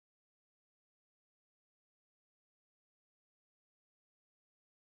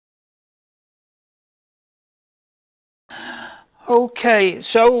Okay,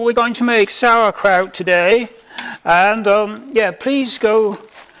 so we're going to make sauerkraut today, and yeah, please go,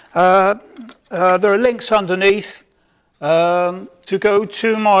 there are links underneath to go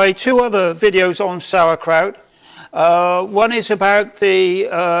to my two other videos on sauerkraut. One is about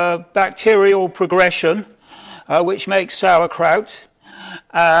the bacterial progression, which makes sauerkraut,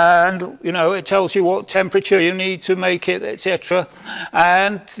 and you know, it tells you what temperature you need to make it, etc.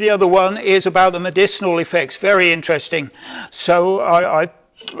 And the other one is about the medicinal effects, very interesting. So I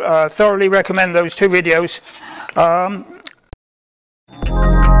thoroughly recommend those two videos.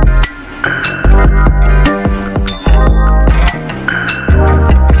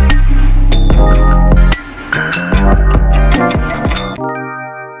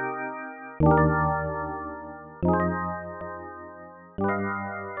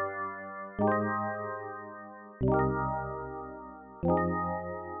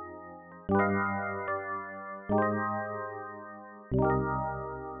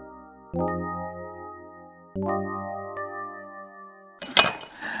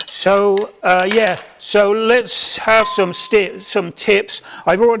 So yeah, so let's have some tips.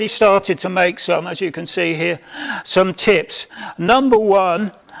 I've already started to make some, as you can see here, some tips. Number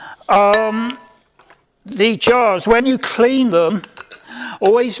one, the jars, when you clean them,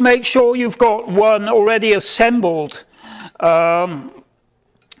 always make sure you've got one already assembled,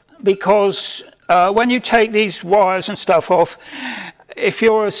 because when you take these wires and stuff off, if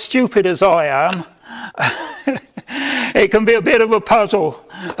you're as stupid as I am, it can be a bit of a puzzle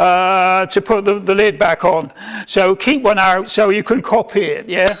to put the lid back on. So keep one out so you can copy it,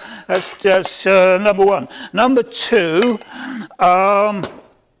 yeah? That's number one. Number two,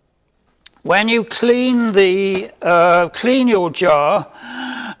 when you clean your jar,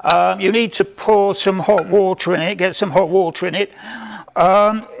 you need to pour some hot water in it, get some hot water in it.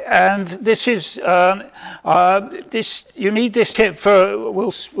 And this is you need this tip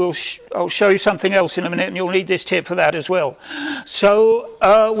for I'll show you something else in a minute, and you'll need this tip for that as well. So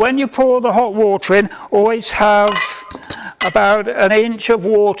when you pour the hot water in, always have about an inch of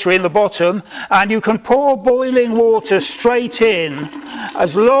water in the bottom, and you can pour boiling water straight in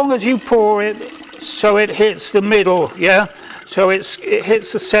as long as you pour it so it hits the middle, yeah, so it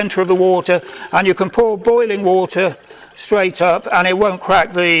hits the center of the water, and you can pour boiling water straight up, and it won't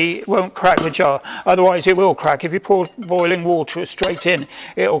crack the jar. Otherwise it will crack. If you pour boiling water straight in,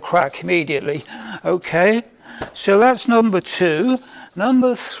 it'll crack immediately. Okay, so that's number two.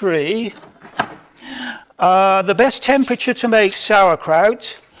 Number three, the best temperature to make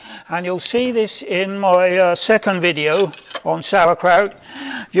sauerkraut, and you'll see this in my second video on sauerkraut.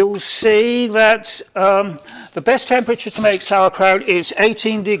 You'll see that the best temperature to make sauerkraut is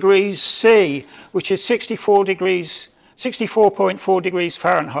 18 degrees C, which is 64.4 degrees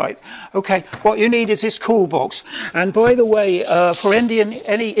Fahrenheit. Okay, what you need is this cool box. And by the way, for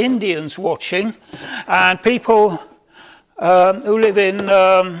any Indians watching, and people who live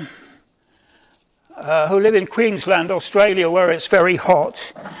in Queensland, Australia, where it's very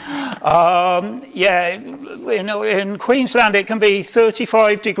hot, yeah, in Queensland it can be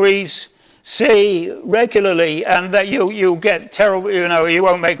 35 degrees C regularly, and that you'll get terrible, you know, you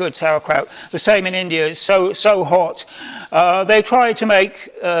won't make good sauerkraut. The same in India, it's so hot. They tried to make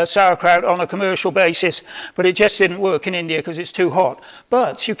sauerkraut on a commercial basis, but it just didn't work in India because it's too hot.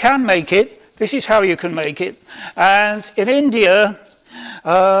 But you can make it. This is how you can make it. And in India,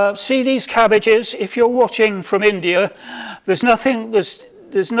 see these cabbages? If you're watching from India, there's nothing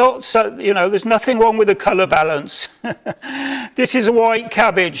wrong with the colour balance. This is a white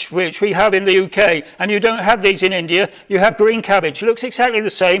cabbage, which we have in the UK, and you don't have these in India. You have green cabbage. It looks exactly the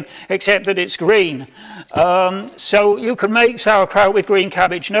same, except that it's green. So you can make sauerkraut with green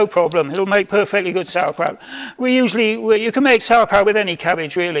cabbage, no problem. It'll make perfectly good sauerkraut. You can make sauerkraut with any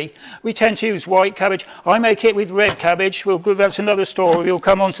cabbage, really. We tend to use white cabbage. I make it with red cabbage. That's another story. We'll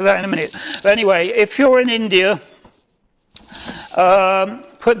come on to that in a minute. But anyway, if you're in India,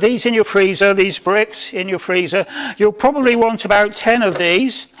 put these in your freezer, these bricks in your freezer. You'll probably want about 10 of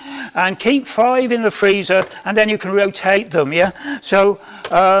these, and keep 5 in the freezer, and then you can rotate them, yeah? So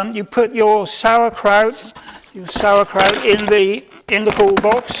you put your sauerkraut in the cool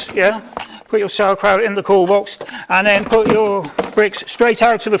box, yeah? Put your sauerkraut in the cool box, and then put your bricks straight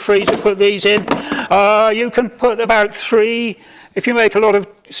out of the freezer, put these in. You can put about 3, if you make a lot of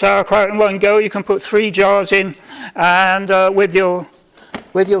sauerkraut in one go, you can put 3 jars in, and with your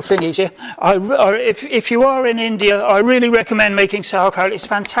thingies, yeah. If you are in India, I really recommend making sauerkraut. It's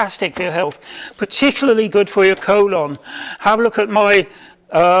fantastic for your health, particularly good for your colon. Have a look at my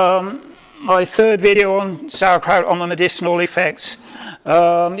my third video on sauerkraut on the medicinal effects.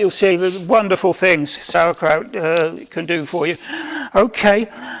 You'll see the wonderful things sauerkraut can do for you. Okay.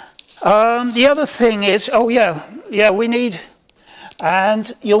 The other thing is, oh yeah, we need,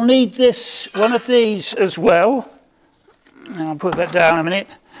 and you'll need this, one of these as well. I'll put that down a minute.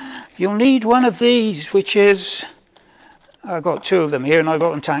 You'll need one of these, which is, I've got two of them here and I've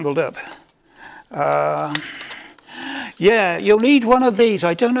got them tangled up. Yeah, you'll need one of these.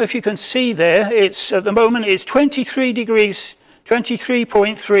 I don't know if you can see there. It's, at the moment, it's 23 degrees,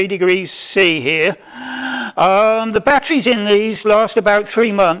 23.3 degrees C here. The batteries in these last about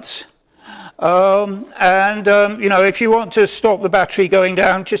 3 months. You know, if you want to stop the battery going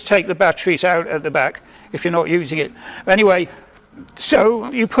down, just take the batteries out at the back if you're not using it. Anyway,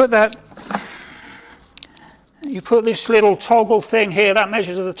 so you put that, you put this little toggle thing here that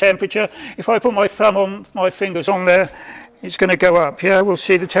measures the temperature. If I put my thumb on my fingers on there, it's going to go up. Yeah, we'll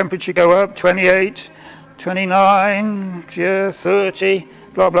see the temperature go up. 28, 29, yeah, 30,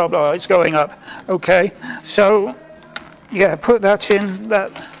 blah blah blah. It's going up. Okay, so yeah, put that in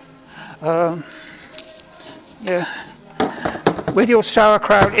that. Yeah, with your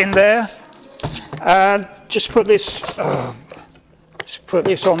sauerkraut in there, and just put this on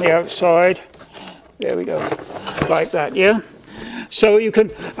the outside. There we go, like that. Yeah. So you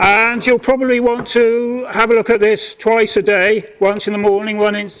can, and you'll probably want to have a look at this twice a day, once in the morning,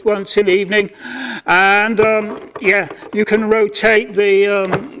 once in the evening, and yeah, you can rotate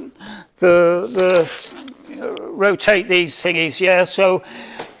rotate these thingies. Yeah. So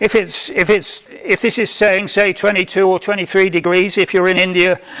if this is saying, say, 22 or 23 degrees, if you're in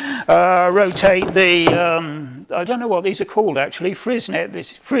India, rotate the, I don't know what these are called actually, frizit,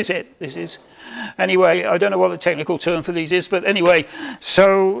 this is. Anyway, I don't know what the technical term for these is, but anyway,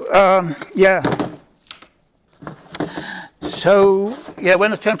 so, yeah. So, yeah,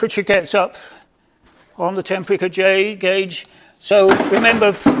 when the temperature gets up on the temperature gauge, so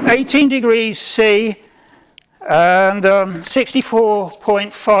remember 18 degrees C, and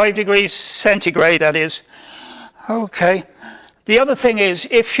 64.5 degrees centigrade, that is. Okay. The other thing is,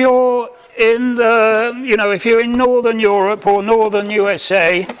 if you're in the, you know, if you're in Northern Europe or Northern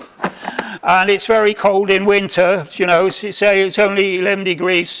USA, and it's very cold in winter, you know, say it's only 11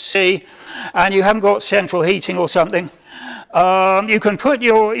 degrees C, and you haven't got central heating or something, you can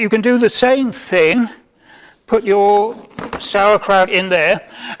do the same thing. Put your sauerkraut in there,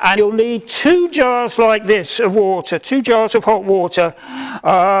 and you'll need 2 jars like this of water, 2 jars of hot water.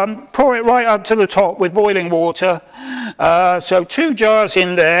 Pour it right up to the top with boiling water. So 2 jars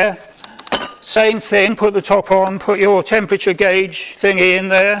in there. Same thing, put the top on, put your temperature gauge thingy in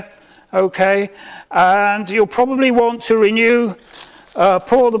there. Okay, and you'll probably want to renew,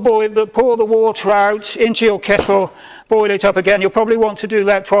 pour the water out into your kettle, boil it up again. You'll probably want to do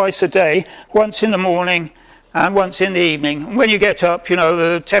that twice a day, once in the morning and once in the evening. When you get up, you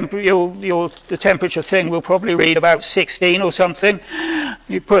know, the temperature thing will probably read about 16 or something.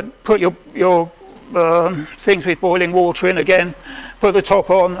 You put your things with boiling water in again, put the top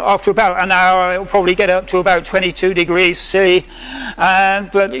on. After about an hour, it'll probably get up to about 22 degrees C,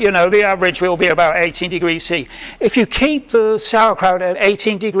 but you know, the average will be about 18 degrees C. If you keep the sauerkraut at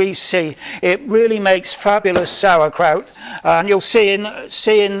 18 degrees C, it really makes fabulous sauerkraut, and you'll see in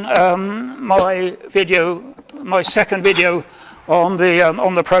my video, my second video on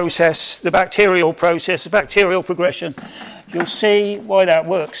the process, the bacterial process, the bacterial progression. You'll see why that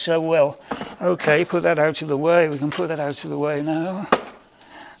works so well. Okay, put that out of the way. We can put that out of the way now.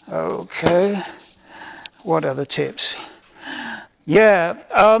 Okay. What other tips? Yeah.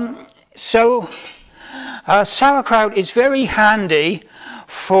 So sauerkraut is very handy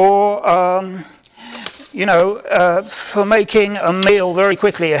for you know, for making a meal very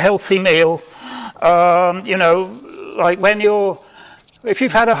quickly, a healthy meal. You know, like if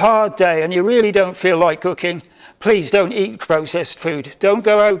you've had a hard day and you really don't feel like cooking, please don't eat processed food. Don't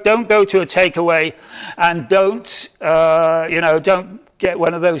go out, don't go to a takeaway, and don't, you know, don't get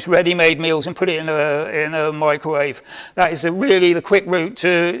one of those ready-made meals and put it in a microwave. That is really the quick route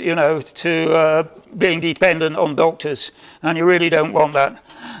to, you know, to being dependent on doctors, and you really don't want that.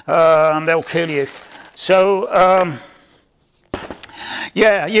 They'll kill you. So,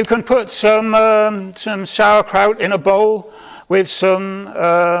 yeah, you can put some sauerkraut in a bowl with some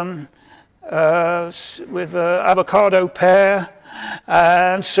avocado pear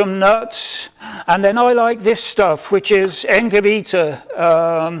and some nuts, and then I like this stuff, which is engevita,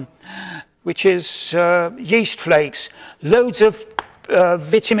 which is yeast flakes. Loads of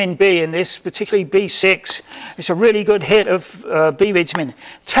vitamin B in this, particularly B6. It's a really good hit of B vitamin.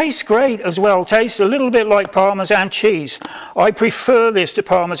 Tastes great as well. Tastes a little bit like Parmesan cheese. I prefer this to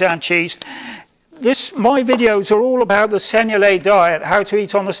Parmesan cheese. My videos are all about the cellulose diet, how to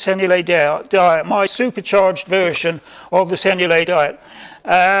eat on the cellulose diet, my supercharged version of the cellulose diet.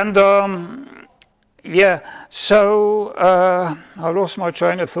 And yeah, so I lost my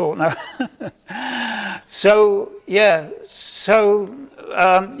train of thought now. So yeah,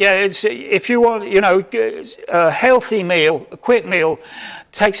 yeah, if you want, you know, a healthy meal, a quick meal,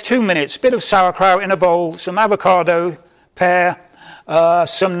 takes 2 minutes. A bit of sauerkraut in a bowl, some avocado, pear,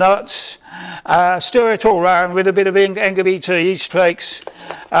 some nuts, stir it all around with a bit of Engelbita yeast flakes,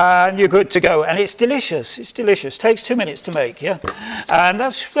 and you're good to go. And it's delicious. It's delicious. Takes 2 minutes to make, yeah. And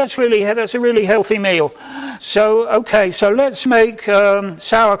that's a really healthy meal. So okay, so let's make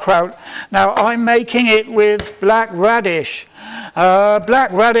sauerkraut. Now I'm making it with black radish.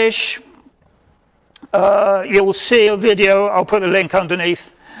 Black radish. You'll see a video. I'll put a link underneath.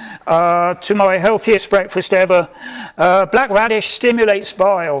 To my healthiest breakfast ever. Black radish stimulates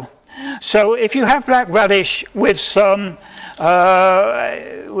bile. So if you have black radish with some,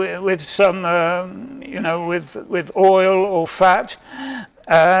 you know, with oil or fat,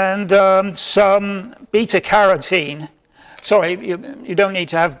 and some beta carotene. Sorry, you don't need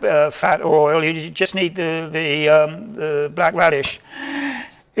to have fat or oil. You just need the black radish.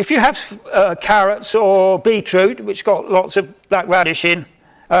 If you have carrots or beetroot, which got lots of black radish in,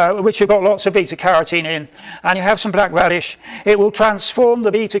 which have got lots of beta carotene in, and you have some black radish, it will transform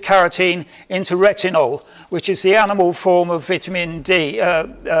the beta carotene into retinol, which is the animal form of vitamin D,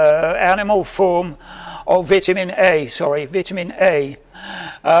 animal form of vitamin A, sorry, vitamin A.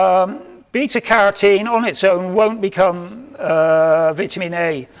 Beta carotene on its own won't become vitamin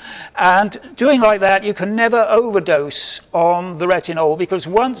A, and doing like that you can never overdose on the retinol, because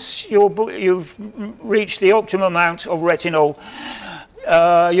once you've reached the optimum amount of retinol,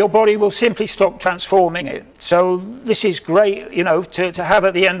 your body will simply stop transforming it. So this is great, you know, to have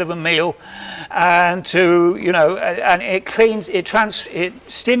at the end of a meal, and to, you know, and it cleans, it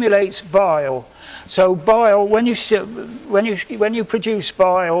stimulates bile. So bile, when you produce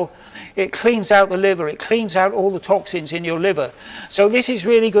bile, it cleans out the liver. It cleans out all the toxins in your liver. So this is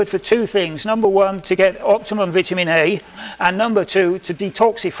really good for two things. Number one, to get optimum vitamin A, and number two, to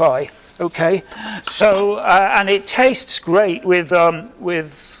detoxify. Okay, so and it tastes great with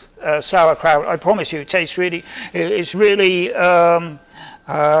sauerkraut. I promise you, it tastes really. It's really,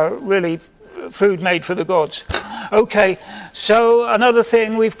 really food made for the gods. Okay, so another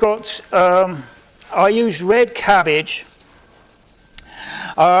thing we've got. I use red cabbage.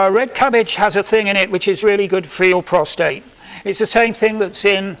 Red cabbage has a thing in it which is really good for your prostate. It's the same thing that's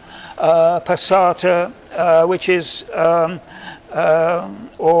in passata, which is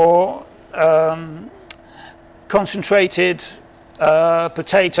concentrated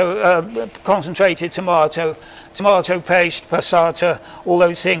potato, concentrated tomato paste, passata, all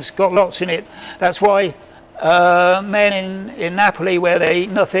those things, got lots in it. That's why men in Napoli, where they eat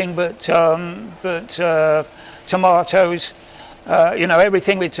nothing but tomatoes, you know,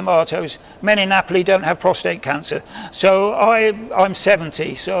 everything with tomatoes, men in Napoli don't have prostate cancer. So I'm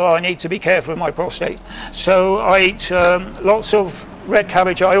 70, so I need to be careful with my prostate. So I eat lots of red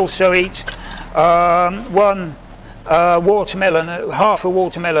cabbage. I also eat one watermelon, half a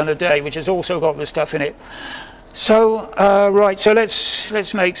watermelon a day, which has also got the stuff in it. So right, so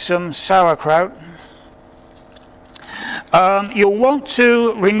let's make some sauerkraut. You'll want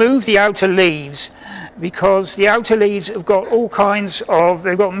to remove the outer leaves, because the outer leaves have got all kinds of,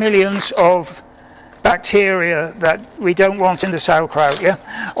 they've got millions of bacteria that we don't want in the sauerkraut, yeah?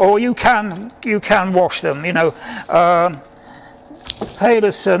 Or you can wash them, you know.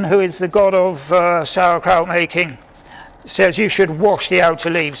 Pedersen, who is the god of sauerkraut making, says you should wash the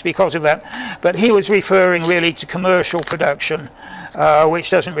outer leaves because of that. But he was referring really to commercial production, which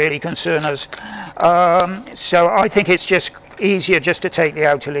doesn't really concern us. So I think it's just easier just to take the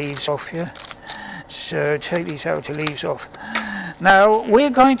outer leaves off here. So take these outer leaves off. Now we're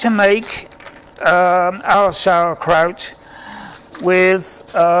going to make our sauerkraut with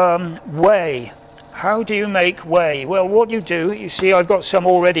whey. How do you make whey? Well, what you do, you see I've got some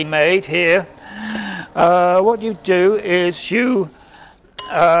already made here. What you do is you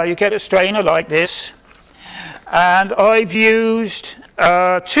get a strainer like this, and I've used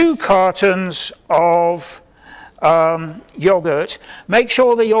 2 cartons of yogurt. Make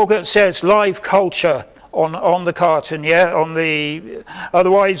sure the yogurt says live culture on the carton, yeah.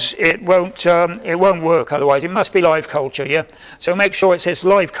 Otherwise it won't work. Otherwise it must be live culture, yeah. So make sure it says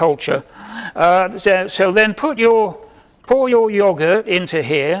live culture. So then put your pour your yogurt into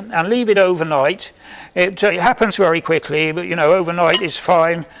here and leave it overnight. It happens very quickly, but you know, overnight is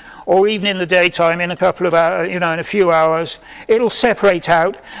fine, or even in the daytime, in a couple of hours, you know, in a few hours, it'll separate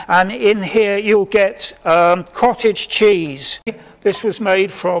out, and in here you'll get cottage cheese. This was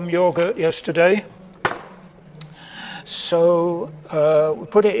made from yogurt yesterday. So we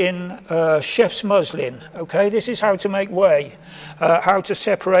put it in chef's muslin. Okay, this is how to make whey, how to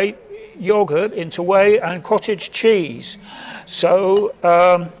separate yogurt into whey and cottage cheese. So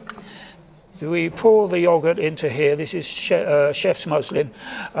we pour the yogurt into here. This is chef's muslin.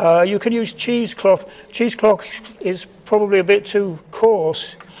 You can use cheesecloth. Cheesecloth is probably a bit too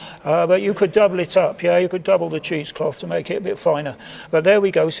coarse, but you could double it up. Yeah, you could double the cheesecloth to make it a bit finer. But there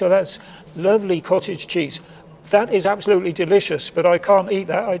we go. So that's lovely cottage cheese. That is absolutely delicious, but I can't eat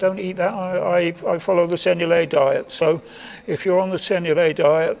that. I don't eat that. I follow the cellulose diet. So if you're on the cellulose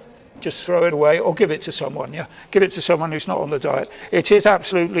diet, just throw it away or give it to someone. Yeah, give it to someone who's not on the diet. It is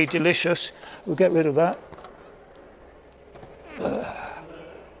absolutely delicious. We'll get rid of that.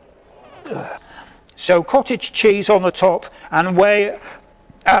 So cottage cheese on the top and whey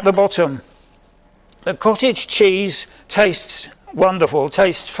at the bottom. The cottage cheese tastes wonderful,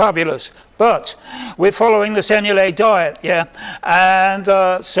 tastes fabulous. But we're following the cellulose diet, yeah, and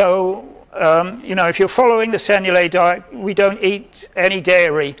you know, if you're following the cellulose diet, we don't eat any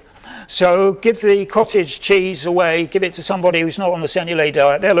dairy. So give the cottage cheese away, give it to somebody who's not on the cellulose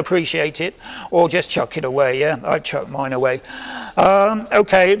diet. They'll appreciate it, or just chuck it away. Yeah, I'd chuck mine away.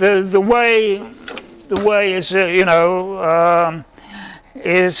 Okay, the whey is you know.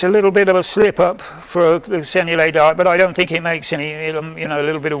 Is a little bit of a slip up for the cellulose diet, but I don't think it makes any, you know, a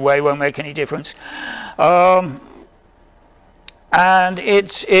little bit of whey won't make any difference. And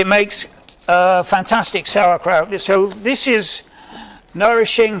it makes fantastic sauerkraut. So this is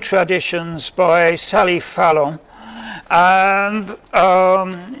Nourishing Traditions by Sally Fallon, and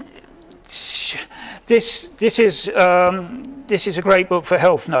this is a great book for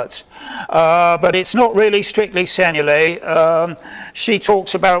health nuts, but it's not really strictly cellulose. She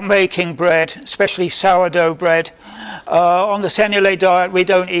talks about making bread, especially sourdough bread. On the cellulose diet, we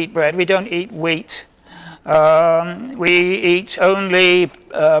don't eat bread. We don't eat wheat. We eat only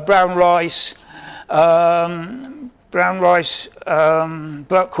brown rice,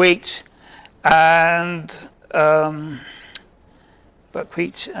 buckwheat, and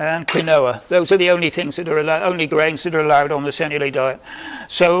quinoa. Those are the only things that are allowed, only grains that are allowed on the cellulose diet.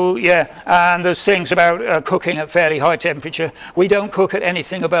 So yeah, and there's things about cooking at fairly high temperature. We don't cook at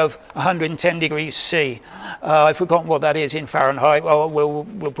anything above 110 degrees C. I've forgotten what that is in Fahrenheit. Well, we'll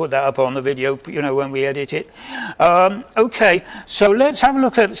put that up on the video, you know, when we edit it. Okay, so let's have a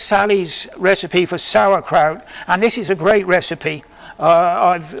look at Sally's recipe for sauerkraut, and this is a great recipe.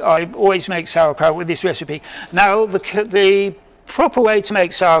 I always make sauerkraut with this recipe. Now the proper way to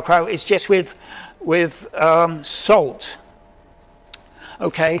make sauerkraut is just with salt.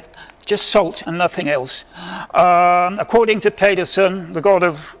 Okay, just salt and nothing else. According to Pedersen, the god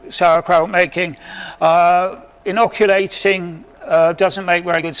of sauerkraut making, inoculating doesn't make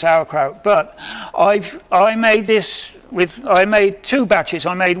very good sauerkraut. But I made two batches.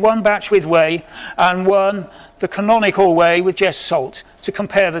 I made one batch with whey and one, the canonical whey, with just salt to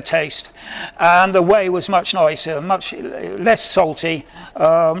compare the taste. And the whey was much nicer, much less salty,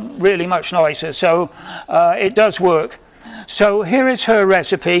 really much nicer. So it does work. So here is her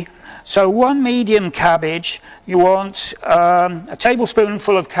recipe. So one medium cabbage, you want a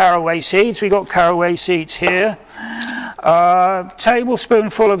tablespoonful of caraway seeds. We've got caraway seeds here. A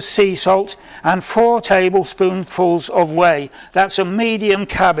tablespoonful of sea salt and 4 tablespoonfuls of whey. That's a medium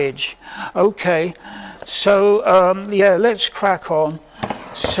cabbage. Okay, so yeah, let's crack on.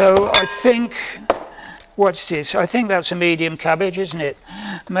 So I think, what's this? I think that's a medium cabbage, isn't it?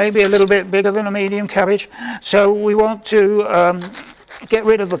 Maybe a little bit bigger than a medium cabbage. So we want to get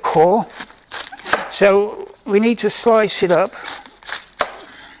rid of the core. So we need to slice it up.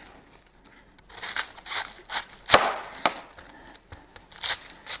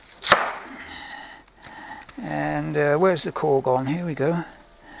 And where's the core gone? Here we go.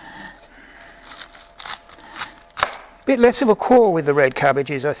 Bit less of a core with the red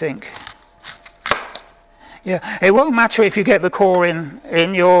cabbages, I think. Yeah, it won't matter if you get the core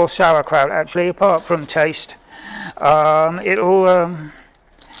in your sauerkraut, actually, apart from taste. It'll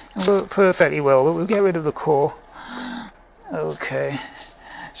work perfectly well, but we'll get rid of the core. Okay,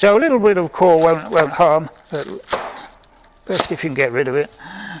 so a little bit of core won't harm, but best if you can get rid of it.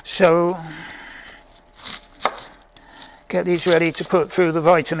 So get these ready to put through the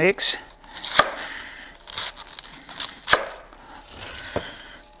Vitamix.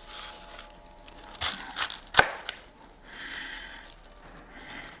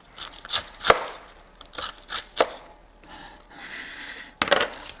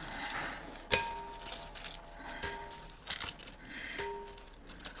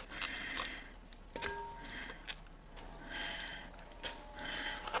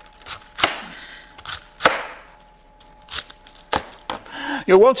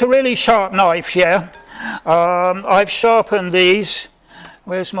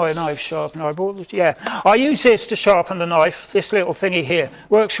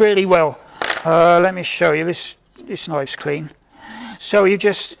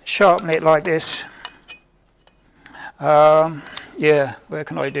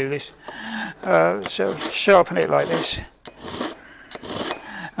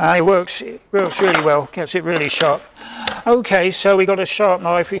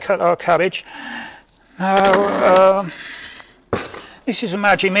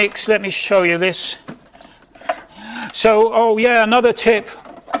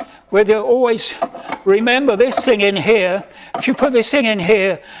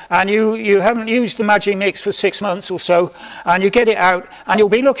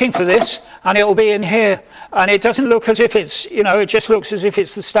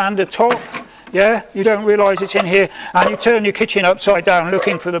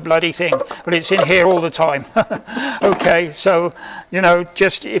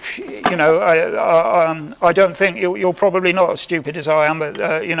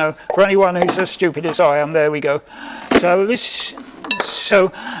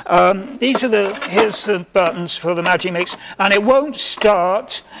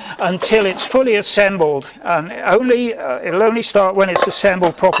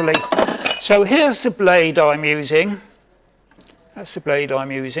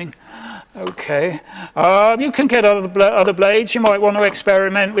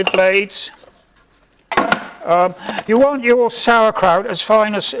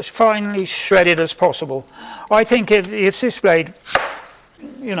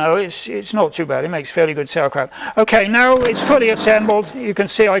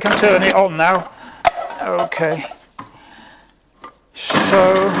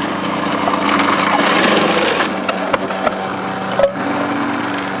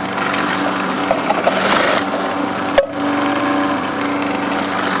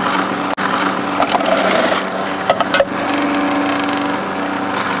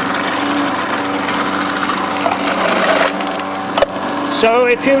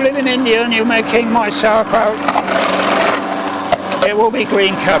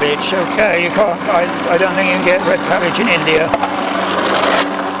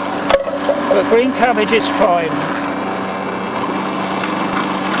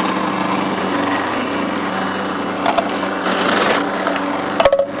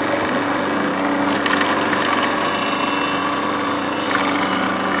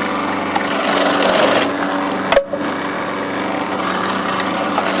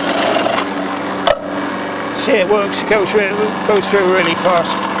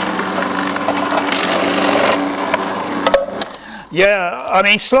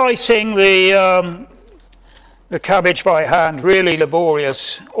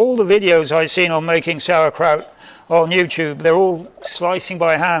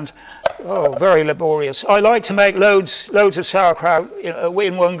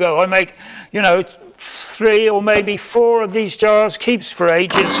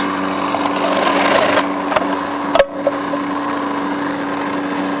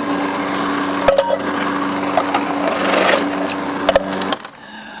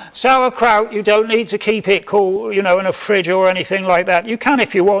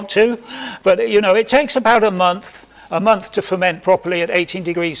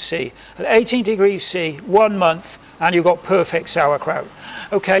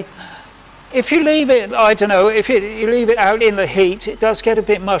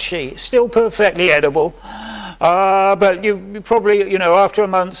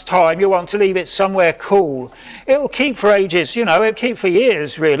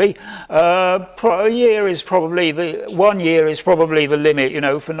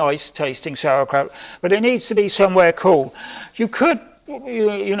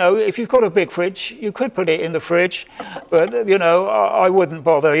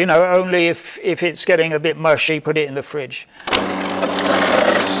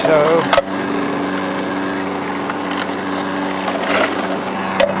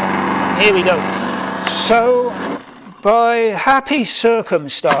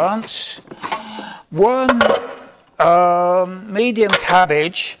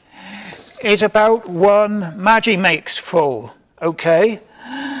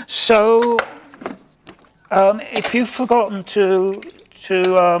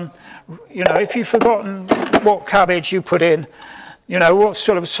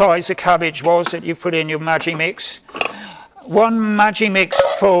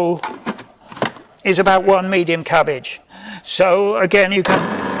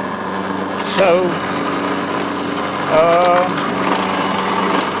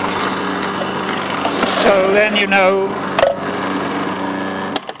 So then you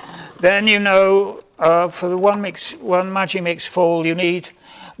know, for the one Maggi mix full, you need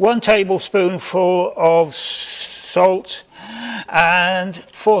 1 tablespoonful of salt and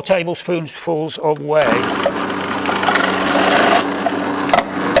 4 tablespoonfuls of whey.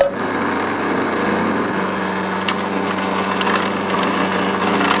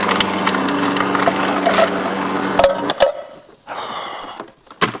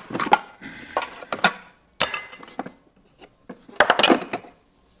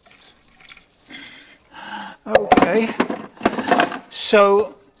 Okay,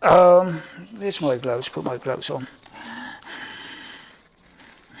 so there's my gloves, put my gloves on.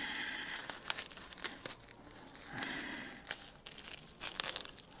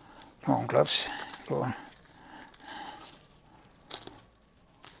 Come on, gloves, go on.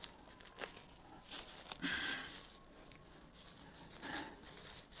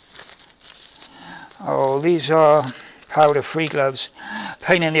 Oh, these are powder-free gloves.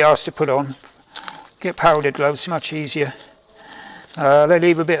 Pain in the arse to put on. Get powdered gloves, much easier. They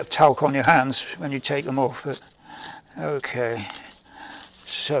leave a bit of talc on your hands when you take them off. But okay,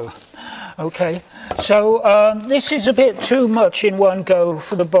 so this is a bit too much in one go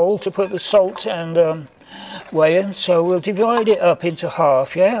for the bowl to put the salt and whey in. So we'll divide it up into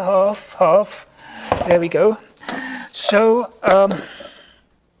half. Yeah, half. There we go. So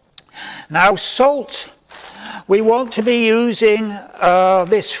now salt. We want to be using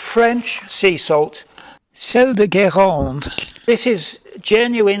this French sea salt. Sel de Guérande. This is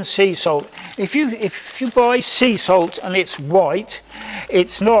genuine sea salt. If you buy sea salt and it's white,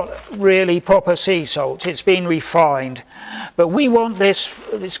 it's not really proper sea salt. It's been refined. But we want this,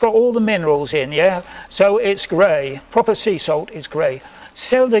 it's got all the minerals in, yeah? So it's grey. Proper sea salt is grey.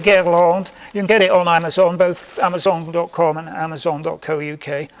 Sel de Guérande, you can get it on Amazon, both amazon.com and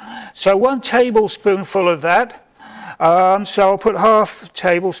amazon.co.uk. So 1 tablespoonful of that. So I'll put half a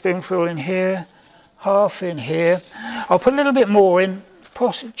tablespoonful in here. Half in here. I'll put a little bit more in,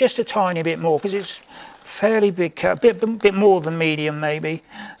 just a tiny bit more, because it's fairly big cup, bit more than medium maybe.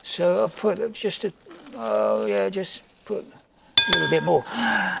 So I'll put just a, just put a little bit more.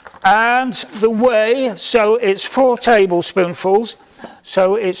 And the whey, so it's 4 tablespoonfuls.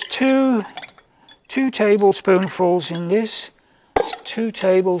 So it's two tablespoonfuls in this, 2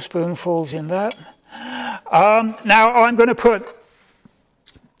 tablespoonfuls in that. Now I'm going to put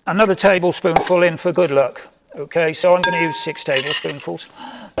another tablespoonful in for good luck. Okay, so I'm going to use 6 tablespoonfuls.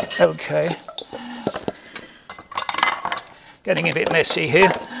 Okay. Getting a bit messy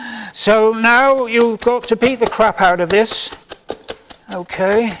here. So now you've got to beat the crap out of this.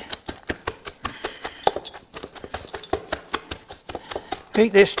 Okay.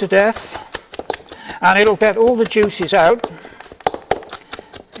 Beat this to death. And it'll get all the juices out.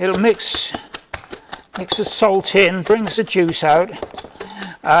 It'll mix the salt in, brings the juice out.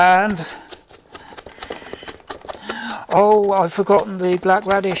 And oh, I've forgotten the black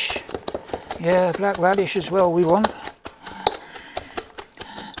radish. Yeah, black radish as well we want.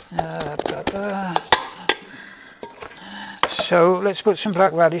 So let's put some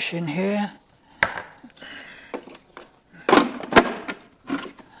black radish in here.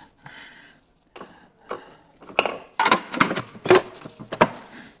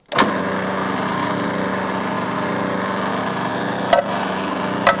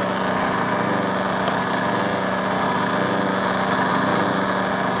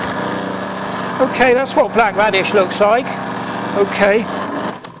 Okay, that's what black radish looks like. Okay,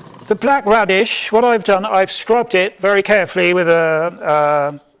 the black radish, what I've done, I've scrubbed it very carefully with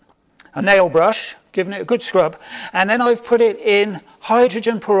a nail brush, given it a good scrub, and then I've put it in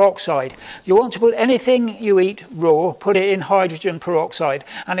hydrogen peroxide. You want to put anything you eat raw, put it in hydrogen peroxide,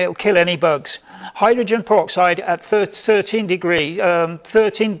 and it'll kill any bugs. Hydrogen peroxide at 13 degrees,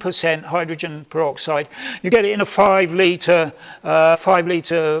 13% hydrogen peroxide. You get it in a 5 litre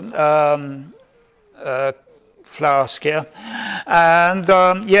flask, yeah, and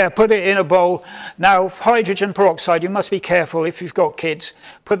yeah, put it in a bowl. Now hydrogen peroxide, you must be careful if you've got kids.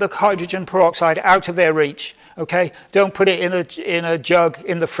 Put the hydrogen peroxide out of their reach. Okay, don't put it in a jug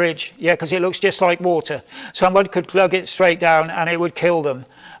in the fridge, yeah, because it looks just like water. Someone could glug it straight down and it would kill them.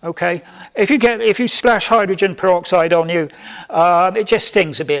 Okay, if you splash hydrogen peroxide on you, it just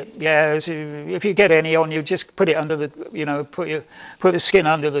stings a bit. Yeah, so if you get any on you, just put it under the, put the skin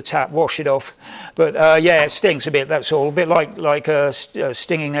under the tap, wash it off. But yeah, it stings a bit. That's all. A bit like a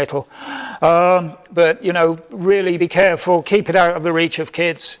stinging nettle. But really be careful. Keep it out of the reach of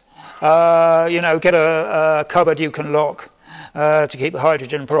kids. Get a cupboard you can lock. to keep the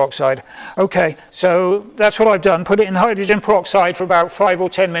hydrogen peroxide. Okay, so that's what I've done. Put it in hydrogen peroxide for about 5 or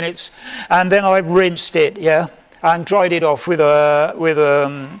 10 minutes, and then I've rinsed it, yeah, and dried it off with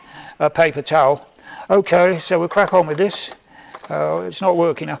a paper towel. Okay, so we'll crack on with this. Oh, it's not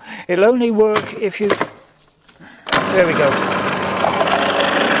working now. It'll only work if you... There we go.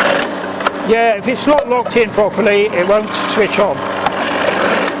 Yeah, if it's not locked in properly, it won't switch on.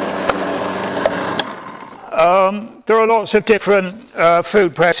 There are lots of different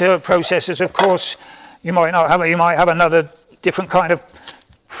food processors. Of course, you might have another different kind of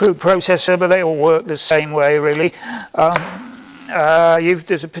food processor, but they all work the same way, really.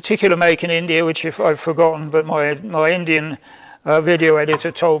 There's a particular make in India which I've forgotten, but my Indian video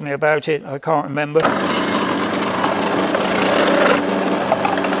editor told me about it. I can't remember.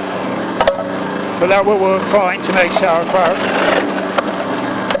 But that will work fine to make sauerkraut.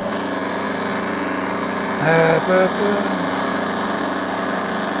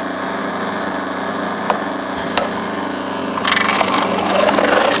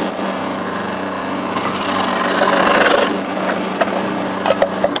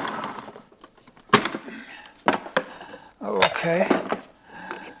 Okay.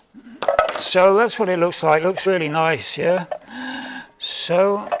 So that's what it looks like. Looks really nice, yeah.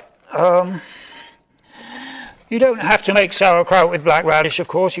 So you don't have to make sauerkraut with black radish, of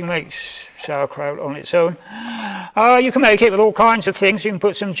course. You can make sauerkraut on its own. You can make it with all kinds of things. You can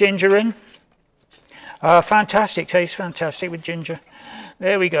put some ginger in. Fantastic, tastes fantastic with ginger.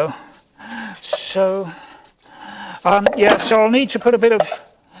 There we go. So, yeah, so I'll need to put a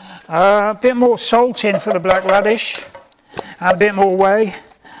bit more salt in for the black radish, and a bit more whey.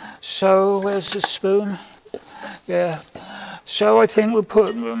 So, where's the spoon? Yeah. So I think we'll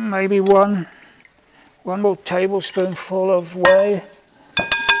put maybe one more tablespoonful of whey,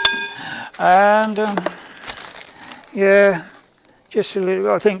 and yeah, just a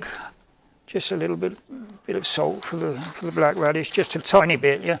little. I think just a little bit of salt for the black radish, just a tiny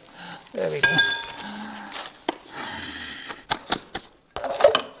bit. Yeah, there we go.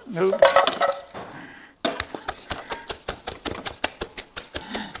 Nope.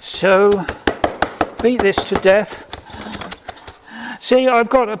 So beat this to death. See, I've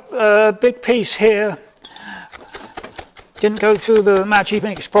got a big piece here. Didn't go through the magic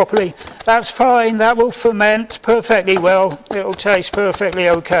mix properly. That's fine, that will ferment perfectly well. It'll taste perfectly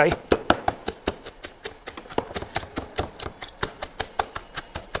okay.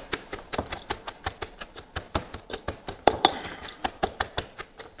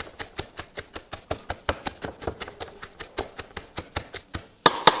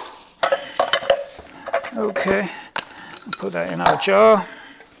 Okay, I'll put that in our jar.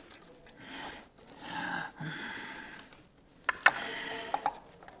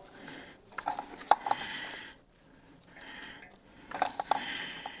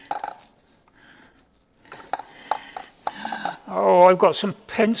 Oh, I've got some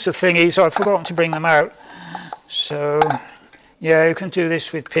pincer thingies, I've forgotten to bring them out. So, yeah, you can do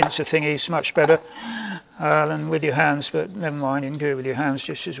this with pincer thingies much better than with your hands, but never mind, you can do it with your hands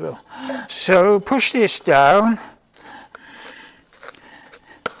just as well. So, push this down.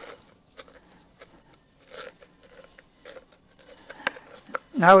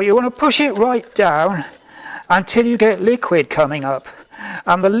 Now, you want to push it right down until you get liquid coming up.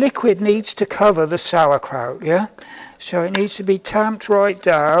 And the liquid needs to cover the sauerkraut, yeah? So it needs to be tamped right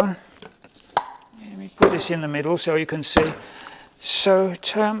down. Let me put this in the middle so you can see. So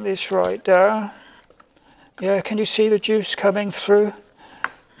tamp this right down. Yeah, can you see the juice coming through?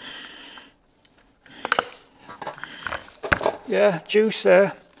 Yeah, juice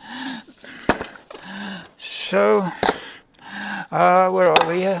there. So, where are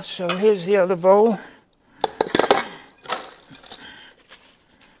we here? So here's the other bowl.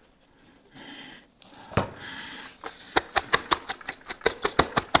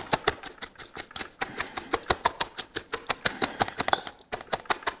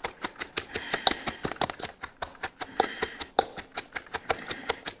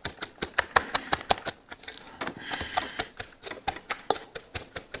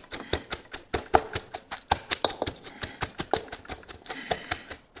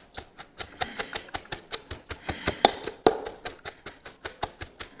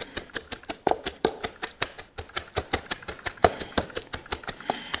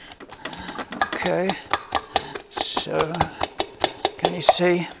 Okay, so can you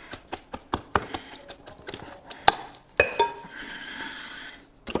see?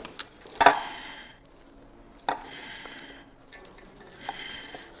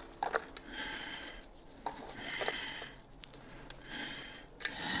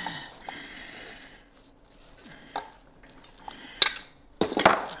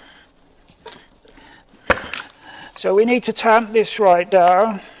 So we need to tamp this right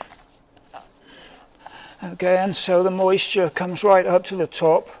down. Again, so the moisture comes right up to the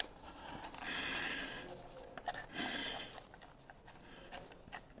top.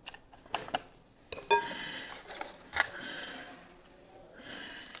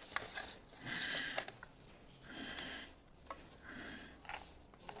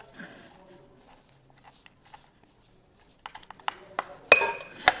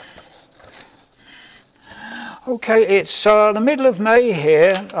 Okay, it's the middle of May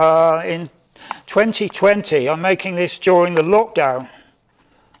here in 2020. I'm making this during the lockdown.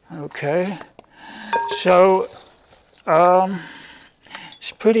 Okay, so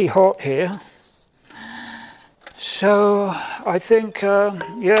it's pretty hot here. So I think,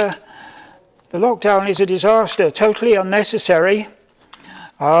 yeah, the lockdown is a disaster, totally unnecessary.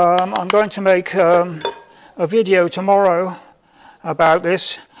 I'm going to make a video tomorrow about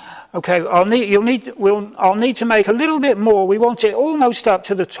this. Okay, I'll need to make a little bit more. We want it almost up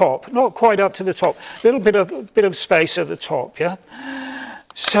to the top, not quite up to the top. A little bit of space at the top, yeah.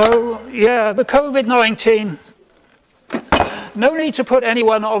 So yeah, the COVID-19. No need to put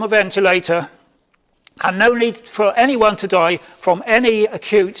anyone on a ventilator, and no need for anyone to die from any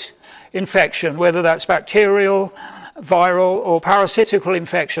acute infection, whether that's bacterial, viral, or parasitical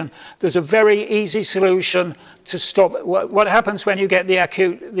infection. There's a very easy solution to stop what happens when you get the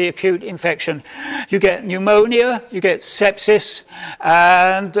acute infection. You get pneumonia, you get sepsis,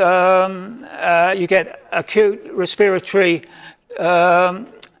 and you get acute respiratory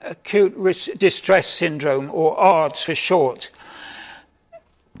distress syndrome, or ARDS for short.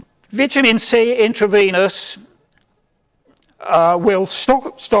 Vitamin C intravenous will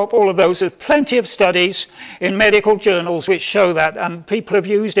stop all of those. There's plenty of studies in medical journals which show that, and people have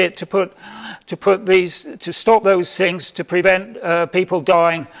used it to stop those things, to prevent people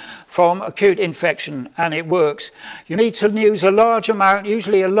dying from acute infection, and it works. You need to use a large amount,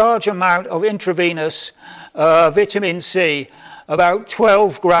 usually a large amount of intravenous vitamin C, about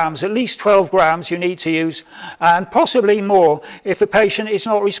 12 grams, at least 12 grams you need to use, and possibly more. If the patient is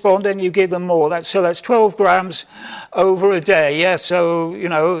not responding, you give them more. So that's 12 grams over a day. Yeah, so, you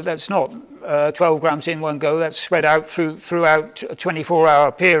know, that's not 12 grams in one go. That's spread out throughout a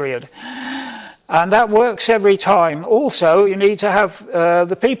 24-hour period. And that works every time. Also, you need to have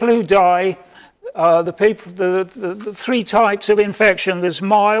the people who die, the three types of infection. There's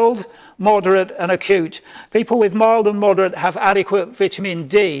mild, moderate, and acute. People with mild and moderate have adequate vitamin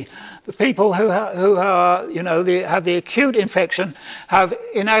D. The people who are, you know, have the acute infection have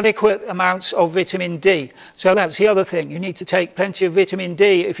inadequate amounts of vitamin D. So that's the other thing. You need to take plenty of vitamin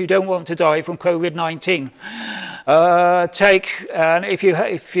D if you don't want to die from COVID-19. And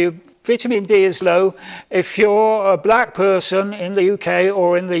if you vitamin D is low, if you're a black person in the UK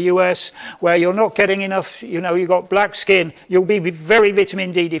or in the US where you're not getting enough, you know, you've got black skin, you'll be very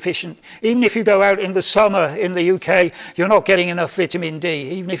vitamin D deficient. Even if you go out in the summer in the UK, you're not getting enough vitamin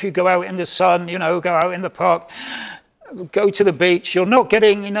D. Even if you go out in the sun, you know, go out in the park, go to the beach, you're not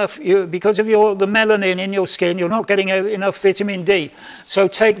getting enough, because of the melanin in your skin, you're not getting enough vitamin D. So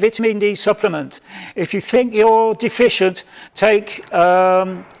take vitamin D supplement. If you think you're deficient, take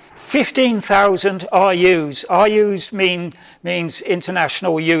 15,000 RUs. RUs means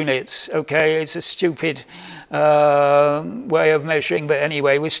international units, okay? It's a stupid way of measuring, but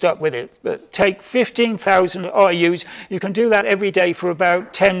anyway, we're stuck with it. But take 15,000 RUs. You can do that every day for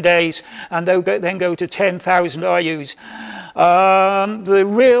about 10 days, and then go to 10,000 RUs. The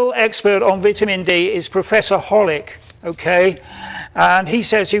real expert on vitamin D is Professor Hollick, okay? And he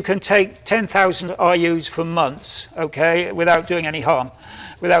says you can take 10,000 RUs for months, okay, without doing any harm.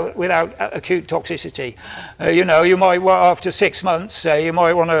 Without acute toxicity. You know, you might, after 6 months, you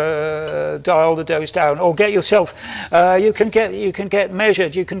might want to dial the dose down, or get yourself. You can get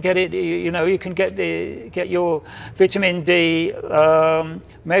measured. You can get it. You know, you can get your vitamin D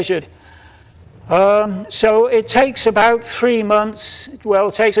measured. So it takes about 3 months. Well,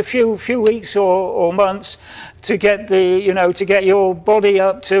 it takes a few weeks or months to get to get your body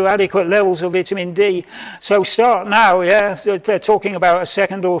up to adequate levels of vitamin D. So start now, yeah. They're talking about a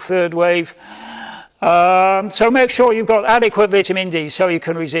second or third wave. So make sure you've got adequate vitamin D so you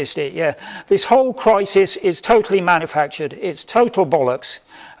can resist it, yeah. This whole crisis is totally manufactured. It's total bollocks,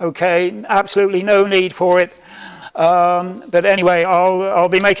 okay? Absolutely no need for it. But anyway, I'll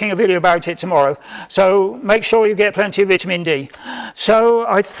be making a video about it tomorrow. So make sure you get plenty of vitamin D. So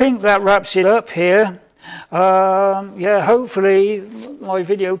I think that wraps it up here. Yeah, hopefully my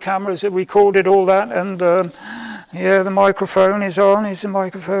video cameras have recorded all that, and yeah, the microphone is on. Is the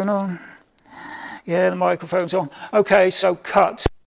microphone on? Yeah, the microphone's on. Okay, so cut.